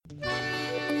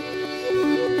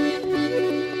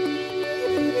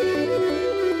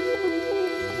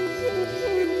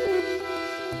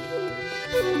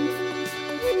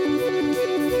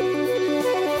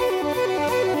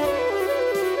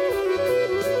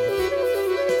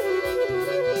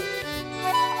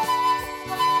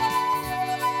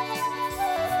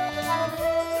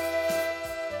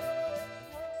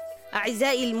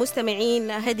أعزائي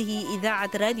المستمعين، هذه إذاعة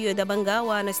راديو دبنقا،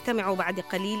 ونستمع بعد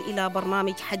قليل إلى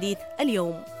برنامج حديث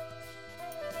اليوم.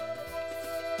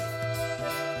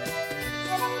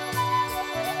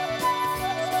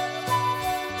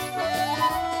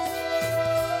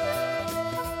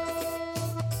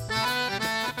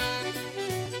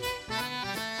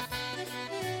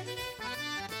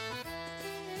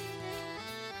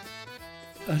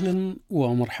 أهلا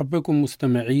ومرحبا بكم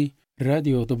مستمعي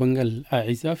راديو دبنقا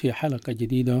الأعزاء في حلقة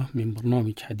جديدة من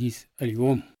برنامج حديث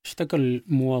اليوم. اشتكى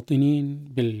المواطنين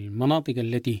بالمناطق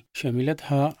التي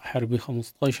شملتها حرب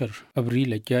 15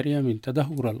 أبريل الجارية من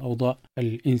تدهور الأوضاع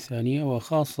الإنسانية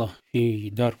وخاصة في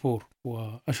دارفور،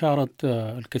 وأشارت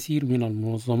الكثير من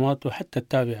المنظمات وحتى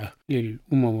التابعة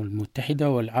للأمم المتحدة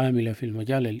والعاملة في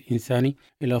المجال الإنساني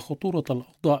إلى خطورة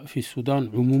الأوضاع في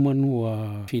السودان عموما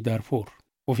وفي دارفور.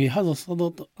 وفي هذا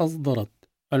الصدد أصدرت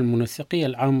المنسقية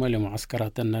العامة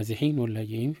لمعسكرات النازحين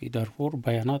واللاجئين في دارفور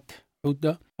بيانات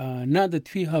عدة نادت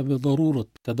فيها بضرورة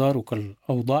تدارك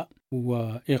الأوضاع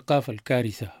وإيقاف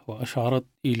الكارثة، وأشارت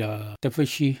إلى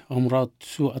تفشي أمراض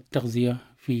سوء التغذية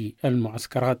في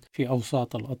المعسكرات في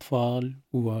أوساط الأطفال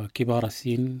وكبار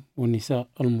السن والنساء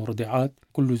المرضعات،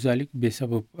 كل ذلك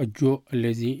بسبب الجوع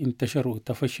الذي انتشر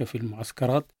وتفشى في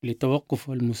المعسكرات لتوقف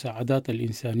المساعدات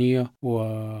الإنسانية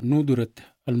وندرة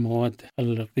المواد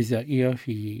الغذائية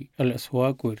في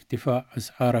الأسواق وارتفاع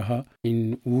أسعارها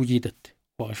إن وجدت.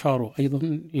 وأشاروا أيضا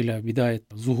إلى بداية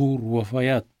ظهور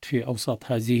وفيات في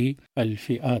أوساط هذه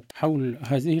الفئات. حول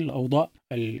هذه الأوضاع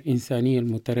الإنسانية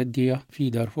المتردية في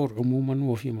دارفور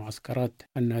عموما وفي معسكرات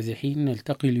النازحين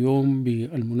نلتقي اليوم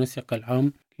بالمنسق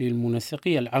العام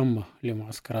للمنسقية العامة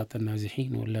لمعسكرات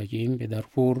النازحين واللاجئين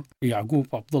بدارفور، يعقوب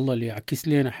عبد الله، ليعكس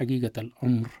لنا حقيقة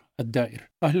الأمر الدائر.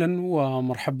 أهلا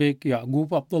ومرحبا بك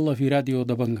يعقوب عبد الله في راديو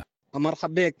دبنقا.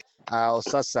 مرحبا بك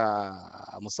أستاذ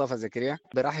مصطفى زكريا،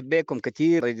 برحب بكم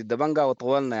كثير راديو دبنقا،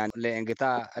 وطولنا يعني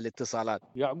لانقطاع الاتصالات.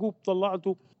 يعقوب،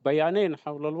 طلعتوا بيانين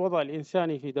حول الوضع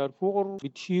الإنساني في دارفور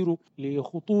بتشيروا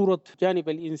لخطورة جانب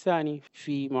الإنساني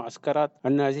في معسكرات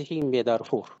النازحين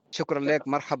بدارفور. شكرا لك،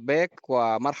 مرحب بك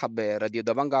ومرحب براديو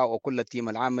دبنقا وكل التيم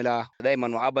العاملة.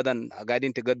 دائما وابدا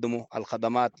قاعدين تقدموا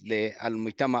الخدمات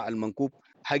للمجتمع المنكوب.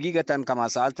 حقيقة كما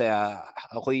سألت يا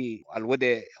أخي،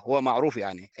 الوضع هو معروف،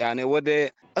 يعني وضع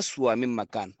أسوأ مما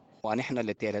كان، ونحن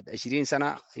لتالت 20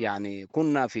 سنة يعني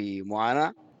كنا في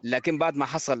معاناة. لكن بعد ما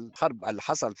حصل حرب اللي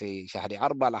حصل في شهر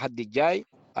 4 لحد الجاي،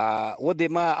 وضع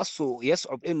ما أصله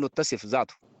يصعب إنه تصف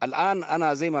ذاته. الآن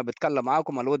أنا زي ما بتكلم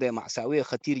معاكم الوضع مأساوية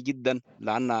خطير جدا،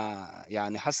 لأن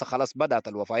يعني حس خلاص بدأت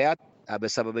الوفيات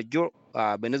بسبب الجوع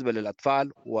بالنسبة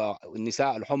للأطفال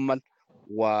والنساء الحمل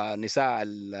ونساء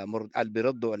اللي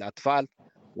بيرضوا الأطفال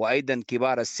وأيضا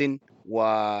كبار السن.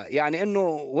 ويعني إنه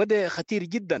وضع خطير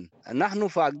جدا. نحن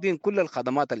فاقدين كل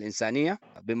الخدمات الإنسانية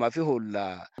بما فيه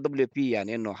WP،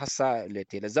 يعني إنه حصل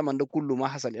الزمن ده كله ما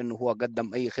حصل إنه هو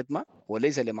قدم أي خدمة،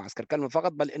 وليس لمعسكر كلمة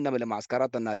فقط بل إنما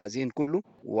لمعسكرات النازحين كله.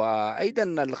 وأيضا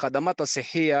الخدمات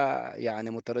الصحية يعني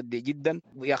متردية جدا.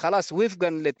 يا خلاص وفقا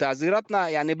لتعزيراتنا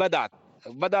يعني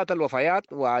بدأت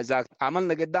الوفيات، وإذا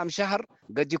عملنا قدام شهر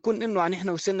قد يكون إنه نحن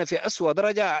وصلنا في أسوأ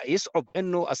درجة يصعب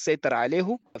إنه السيطرة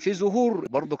عليه. في ظهور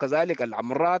برضو كذلك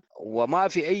الأمراض، وما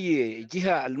في أي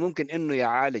جهة الممكن إنه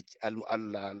يعالج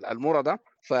المرضى،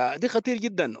 فدي خطير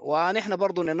جدا. ونحن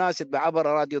برضو نناشد بعبر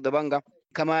راديو دبنقا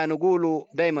كما نقول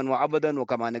دائما وأبدا،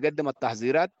 وكما نقدم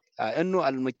التحذيرات، إنه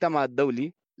المجتمع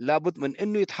الدولي لابد من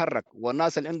إنه يتحرك،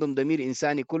 والناس اللي عندهم ضمير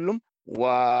إنساني كلهم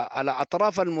وعلى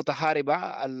أطراف المتحاربة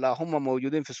اللي هم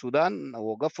موجودين في السودان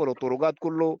وقفلوا الطرقات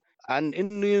كله، عن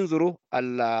إنه ينظروا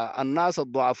الناس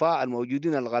الضعفاء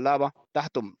الموجودين الغلابة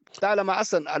تحتهم. طالما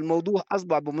أصلا الموضوع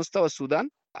أصبح بمستوى السودان،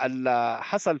 اللي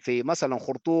حصل في مثلا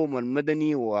خرطوم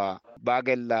والمدني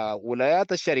وباقي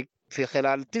الولايات الشرق في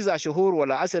خلال 9 شهور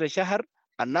ولا 10 شهر،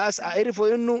 الناس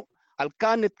عرفوا إنه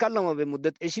كان يتكلموا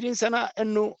بمدة 20 سنة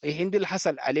إنه هندي اللي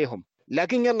حصل عليهم.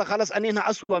 لكن يلا خلاص أننا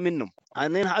أسوأ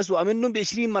منهم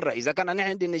ب20 مرة. إذا كان أننا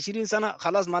عندنا 20 سنة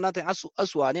خلاص معناته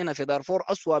أسوأ أننا في دارفور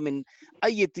أسوأ من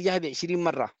أي اتجاه ب20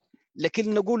 مرة.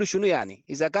 لكن نقول شنو يعني؟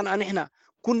 إذا كان أننا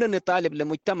كنا نطالب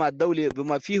للمجتمع الدولي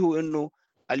بما فيه إنه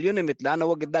اليونمت، لأنه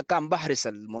وقت ده كان بحرس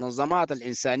المنظمات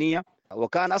الإنسانية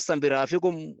وكان أصلا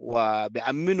برافقهم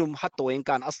وبأمنهم، حتى وإن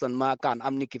كان أصلا ما كان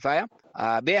أمن كفاية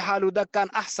بحاله ده كان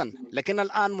أحسن. لكن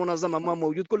الآن منظمة ما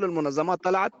موجود، كل المنظمات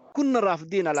طلعت، كنا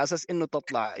رافضين على أساس إنه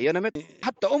تطلع يونمت.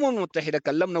 حتى المتحدة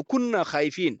كلمنا كنا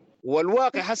خايفين،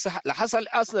 والواقع حصل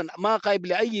أصلا ما قايب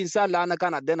لأي إنسان، لأن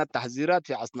كان عندنا التحذيرات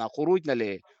في أثناء خروجنا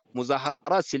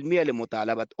مظاهرات سلميه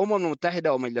لمطالبه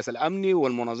المتحده ومجلس الامن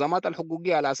والمنظمات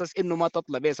الحقوقيه على اساس انه ما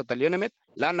تطلع بعثه اليونمت،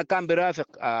 لانه كان برافق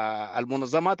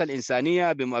المنظمات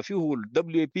الانسانيه بما فيه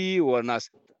الدبليو بي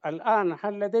وناس. الآن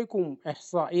هل لديكم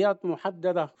إحصائيات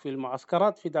محددة في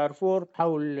المعسكرات في دارفور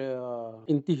حول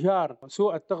انتشار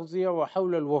سوء التغذية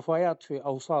وحول الوفيات في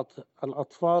أوساط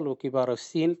الأطفال وكبار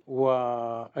السن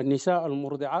والنساء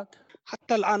المرضعات؟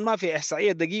 حتى الان ما في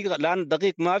احصائيه دقيقه، لان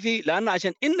دقيق ما في، لان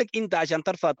عشان انت عشان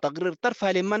ترفع التقرير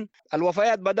ترفع لمن؟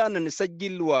 الوفيات بدانا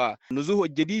نسجل ونزوه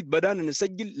الجديد بدانا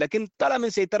نسجل، لكن طلع من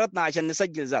سيطرتنا عشان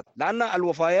نسجل ذات، لان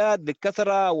الوفيات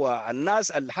بالكثره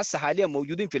والناس اللي حسه حاليا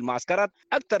موجودين في المعسكرات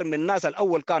اكثر من الناس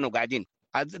الاول كانوا قاعدين.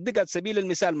 اديك سبيل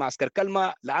المثال معسكر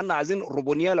كلمه، لان عايزين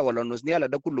ربونيالا ولا نوزنيالا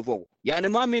ده كله فوق، يعني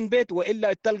ما من بيت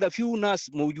والا تلقى فيه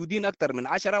ناس موجودين اكثر من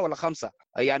 10 ولا 5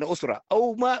 يعني اسره،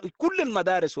 او ما كل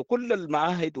المدارس وكل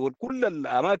المعاهد وكل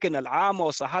الاماكن العامه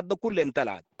والصحات ده كله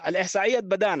امتلأت. الاحصائيات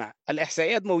بدانا،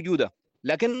 الاحصائيات موجوده،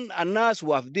 لكن الناس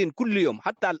وافدين كل يوم،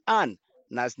 حتى الان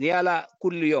ناس نيالا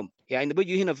كل يوم يعني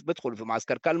بيجي هنا بدخل في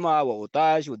معسكر كلمه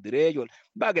واوتاش والدريج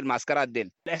وباقي المعسكرات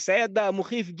ديل. الاحصائيات ده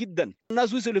مخيف جدا،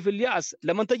 الناس وصلوا في الياس.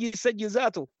 لما تجي تسجل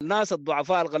ذاته الناس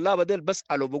الضعفاء الغلابه ديل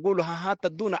بسالوا بقولوا ها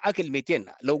تدونا اكل 200.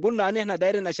 لو قلنا ان احنا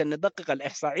دايرين عشان ندقق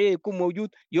الاحصائيه يكون موجود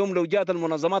يوم لو جات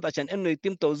المنظمات عشان انه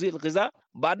يتم توزيع الغذاء،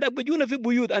 بعد ذاك بيجونا في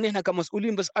بيوت ان احنا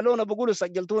كمسؤولين بسالونا بقولوا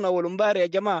سجلتونا اول امبارح يا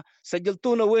جماعه،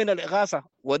 سجلتونا وين الاغاثه؟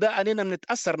 وده اننا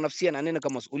بنتاثر نفسيا اننا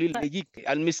كمسؤولين. يجيك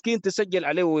المسكين تسجل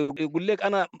عليه ويقول لك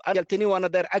انا اجلتني وانا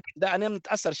داير اكل، ده انا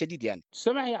بنتاثر شديد يعني.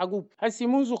 سمح يعقوب، هسي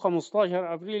منذ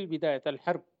 15 أبريل بداية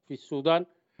الحرب في السودان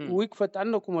وقفت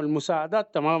عنكم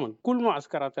المساعدات تماما، كل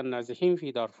معسكرات النازحين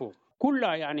في دارفور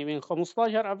كلها يعني من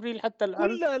 15 أبريل حتى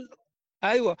الآن.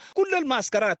 ايوه كل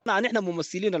المعسكرات، نحن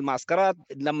ممثلين المعسكرات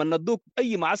لما ندوك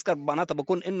اي معسكر معناتها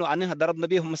بكون انه اننا ضربنا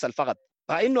بهم مثل فقط،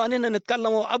 فانه اننا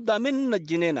نتكلموا ابدا من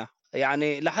الجنينه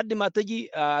يعني لحد ما تجي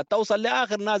توصل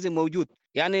لاخر نازل موجود.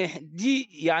 يعني دي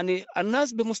يعني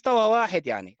الناس بمستوى واحد،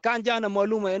 يعني كان جانا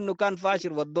معلومه انه كان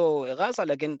فاشل ودوه اغاثه،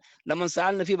 لكن لما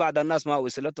سالنا في بعض الناس ما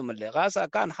وصلتهم الاغاثه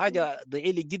كان حاجه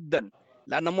ضئيله جدا،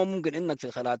 لانه ما ممكن انك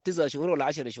في خلال 9 شهور ولا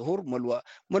 10 شهور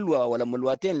ملوى ولا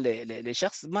ملوتين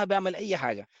لشخص ما بيعمل اي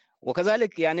حاجه.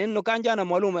 وكذلك يعني انه كان جانا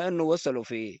معلومه انه وصلوا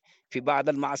في بعض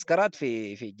المعسكرات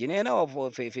في الجنينه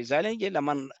وفي زالنجي،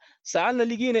 لما سالنا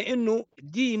لقينا انه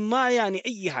دي ما يعني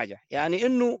اي حاجه، يعني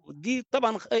انه دي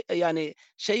طبعا يعني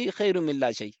شيء خير من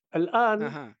لا شيء.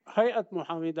 الآن هيئة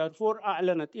محامي دارفور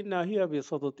أعلنت إنها هي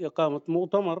بصدد إقامة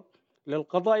مؤتمر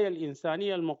للقضايا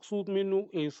الإنسانية، المقصود منه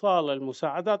إيصال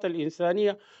المساعدات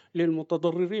الإنسانية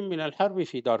للمتضررين من الحرب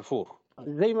في دارفور.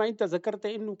 زي ما أنت ذكرت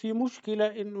إنه في مشكلة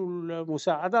إنه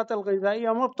المساعدات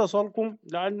الغذائية ما بتصلكم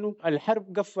لأنه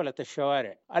الحرب قفلت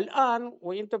الشوارع. الآن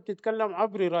وأنت بتتكلم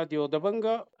عبر راديو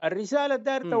دبنقا، الرسالة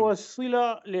دار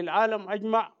توصلها للعالم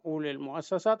أجمع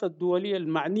وللمؤسسات الدولية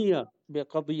المعنية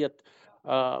بقضية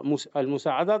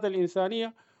المساعدات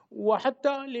الإنسانية،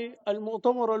 وحتى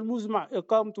للمؤتمر المزمع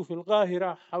إقامته في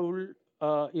القاهرة حول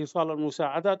إيصال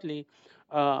المساعدات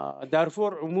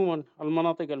لدارفور عموما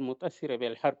المناطق المتأثرة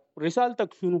بالحرب.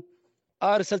 رسالتك شنو؟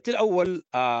 رسالتي الأول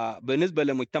بالنسبة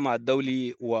للمجتمع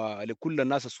الدولي ولكل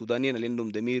الناس السودانيين اللي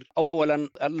عندهم ضمير، أولا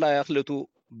الله يخلطوا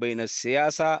بين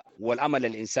السياسة والعمل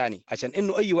الإنساني، عشان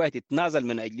إنه أي واحد يتنازل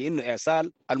من أجل إنه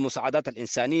إرسال المساعدات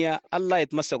الإنسانية الله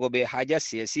يتمسكوا بحاجات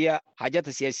سياسية. حاجات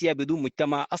السياسية بدون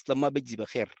مجتمع أصلا ما بيجي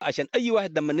بخير، عشان أي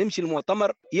واحد لما نمشي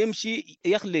المؤتمر يمشي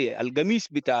يخلي القميص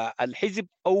بتاع الحزب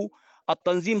أو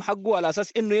التنظيم حقه على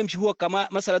اساس انه يمشي هو كما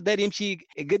مثلا داير يمشي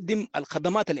يقدم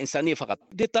الخدمات الانسانيه فقط.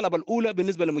 دي الطلبه الاولى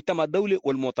بالنسبه للمجتمع الدولي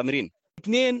والمؤتمرين.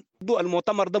 اثنين،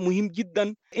 المؤتمر ده مهم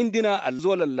جدا. عندنا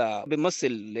الزول اللي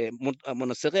بيمثل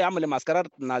منسقي عمل معسكرات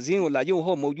النازحين واللاجئين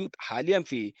وهو موجود حاليا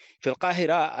في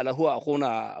القاهره، اللي هو اخونا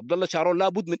عبد الله شارون،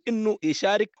 لابد من انه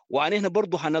يشارك، وعنينا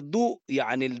برضه حندوه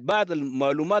يعني بعض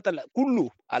المعلومات كله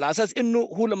على اساس انه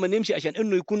هو لما يمشي عشان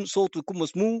انه يكون صوته يكون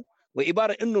مسموع،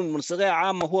 وعباره انه المنسقيه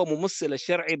عامه هو ممثل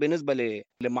الشرعي بالنسبه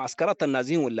لمعسكرات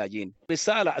النازحين واللاجئين.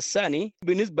 الرساله الثانيه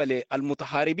بالنسبه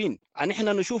للمتحاربين، ان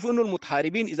احنا نشوف انه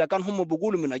المتحاربين اذا كان هم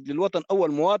بيقولوا من اجل الوطن او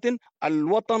المواطن،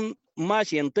 الوطن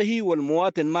ماشي ينتهي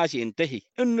والمواطن ماشي ينتهي،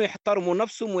 انه يحترموا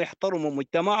نفسهم ويحترموا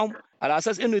مجتمعهم على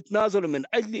اساس انه يتنازلوا من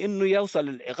اجل انه يوصل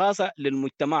الاغاثه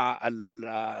للمجتمع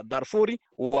الدارفوري،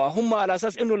 وهم على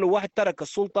اساس انه لو واحد ترك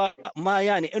السلطه ما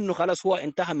يعني انه خلاص هو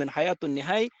انتهى من حياته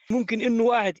النهائي. ممكن انه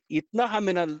واحد يتنحى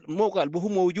من الموقع اللي هو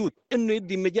موجود، انه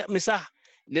يدي مساحه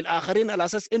للاخرين على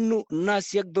اساس انه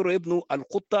الناس يقدروا يبنوا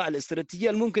الخطه الاستراتيجيه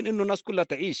اللي ممكن انه الناس كلها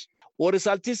تعيش.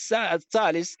 ورسالتي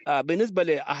الثالث بالنسبه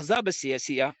للاحزاب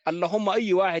السياسيه، اللي هم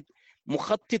اي واحد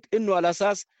مخطط انه على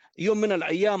اساس يوم من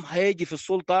الأيام هيجي في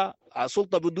السلطة،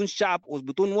 سلطة بدون شعب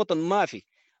وبدون وطن ما في.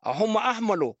 هم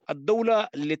أحملوا الدولة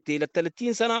ل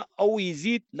 30 سنة أو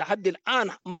يزيد لحد الآن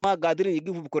ما قادرين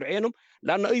يجيبوا بكرعينهم،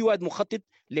 لأن أي واحد مخطط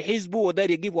لحزبه ودار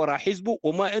يجيب وراء حزبه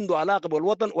وما عنده علاقة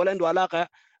بالوطن ولا عنده علاقة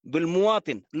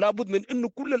بالمواطن. لابد من انه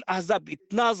كل الاحزاب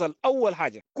يتنازل. اول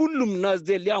حاجه كل الناس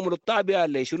دي اللي يعملوا التابعه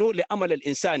لشنو؟ لامل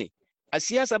الانساني.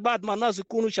 السياسه بعد ما الناس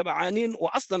يكونوا شبعانين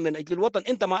واصلا من اجل الوطن،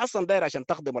 انت ما اصلا داير عشان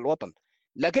تخدم الوطن،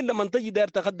 لكن لما تجي داير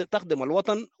تخدم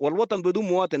الوطن، والوطن بدون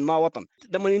مواطن ما وطن.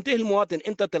 لما ينتهي المواطن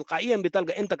انت تلقائيا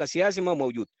بتلقى انت كسياسي ما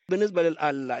موجود. بالنسبه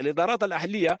للادارات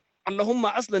الاهليه اللي هم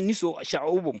اصلا نسوا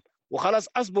شعوبهم وخلاص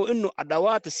اصبحوا انه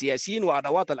ادوات السياسيين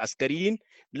وادوات العسكريين،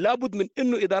 لابد من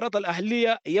انه ادارات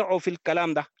الاهليه يعوا في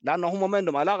الكلام ده، لانه هم ما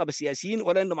عندهم علاقه بالسياسيين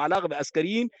ولا عندهم علاقه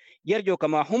بعسكريين، يرجعوا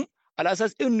كما هم على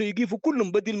اساس انه يجيفوا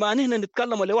كلهم. بدل ما نحن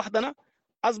نتكلم لوحدنا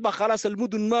اصبح خلاص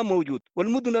المدن ما موجود،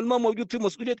 والمدن الما موجود في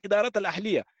مسؤوليه ادارات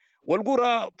الاهليه،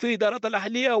 والقرى في ادارات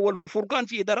الاهليه، والفرقان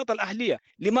في ادارات الاهليه.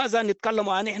 لماذا نتكلم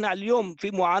عن احنا اليوم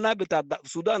في معاناه بتاع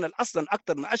السودان اصلا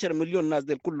اكثر من 10 مليون ناس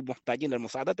دول كلهم محتاجين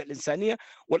للمساعدات الانسانيه،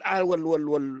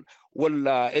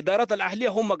 والادارات الاهليه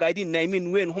هم قاعدين نايمين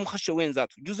وين؟ هم خشوا وين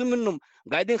ذاته؟ جزء منهم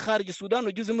قاعدين خارج السودان،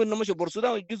 وجزء منهم مشوا بور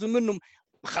السودان، وجزء منهم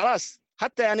خلاص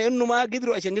حتى يعني انه ما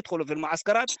قدروا عشان يدخلوا في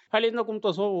المعسكرات. هل عندكم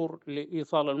تصور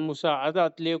لإيصال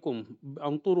المساعدات لكم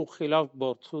عن طرق خلاف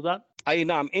بور السودان؟ اي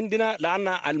نعم عندنا، لان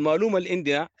المعلومه اللي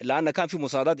عندنا لان كان في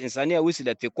مساعدات انسانيه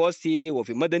وصلت في كوستي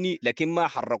وفي مدني، لكن ما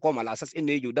حركوهم على اساس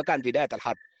انه يجوا. ده كان بدايه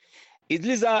الحرب. إذ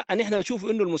لذا نحن نشوف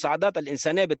انه المساعدات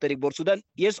الانسانيه بالطريق بور السودان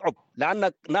يصعب،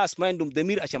 لان ناس ما عندهم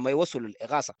ضمير عشان ما يوصلوا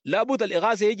الاغاثه. لابد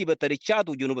الاغاثه يجي بالطريق تشاد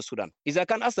وجنوب السودان. اذا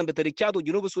كان اصلا بالطريق تشاد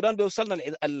وجنوب السودان بيوصلنا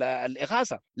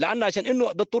الاغاثه، لان عشان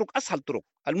انه ده الطرق اسهل طرق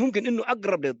الممكن انه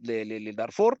اقرب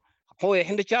لدارفور هو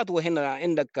هنا تشاد وهنا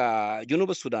عندك جنوب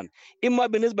السودان. اما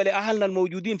بالنسبه لاهلنا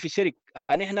الموجودين في الشرق،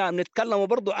 نحن بنتكلم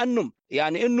برضه عنهم،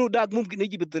 يعني انه ده ممكن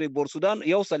يجي بالطريق بور السودان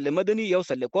يوصل لمدني،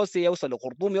 يوصل لكوستي، يوصل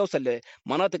لخرطوم، يوصل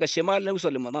مناطق الشمال،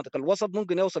 يوصل لمناطق الوسط،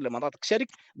 ممكن يوصل لمناطق شرق.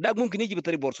 ده ممكن يجي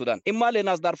بطريق بور السودان. اما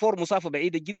لناس دارفور مسافه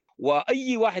بعيده جدا،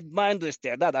 واي واحد ما عنده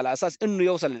استعداد على اساس انه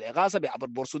يوصل للاغاثه بعبر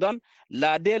بور السودان،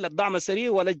 لا ديل الدعم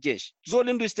السريع ولا الجيش زول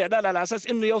عنده استعداد على اساس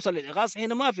انه يوصل للاغاثه.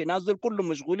 هنا ما في ناس دول كلهم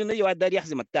مشغولين، اي واحد داير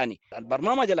يحزم الثاني.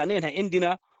 البرنامج اللي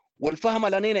عندنا والفهم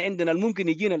اللي عندنا الممكن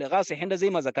يجينا الاغاثه هنا زي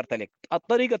ما ذكرت لك.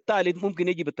 الطريق الثالث ممكن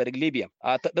يجي بالطريق ليبيا،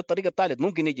 الطريق الثالث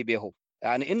ممكن يجي به،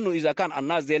 يعني انه اذا كان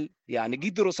الناس ديل يعني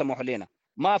قدروا سمحوا لنا،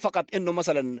 ما فقط انه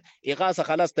مثلا اغاثه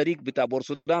خلاص طريق بتاع بور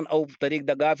السودان او طريق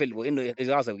ده قافل وانه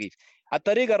اغاثه وقيف.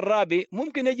 الطريق الرابع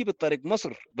ممكن يجي بالطريق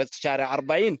مصر، بس شارع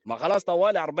 40 ما خلاص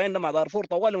طوالي 40 ده مع دارفور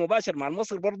طوالي مباشر مع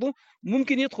مصر برضه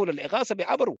ممكن يدخل الاغاثه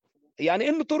بعبره. يعني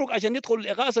انه طرق عشان يدخل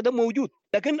الاغاثه ده موجود،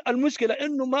 لكن المشكله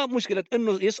انه ما مشكله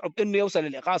انه يصعب انه يوصل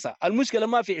للاغاثه، المشكله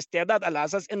ما في استعداد على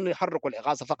اساس انه يحركوا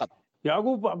الاغاثه فقط.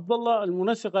 يعقوب عبد الله،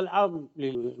 المنسق العام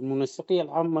للمنسقية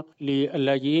العامة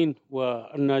للاجئين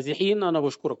والنازحين، أنا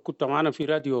بشكرك، كنت معنا في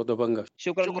راديو دبنقا.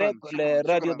 شكرا لك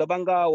لراديو دبنقا.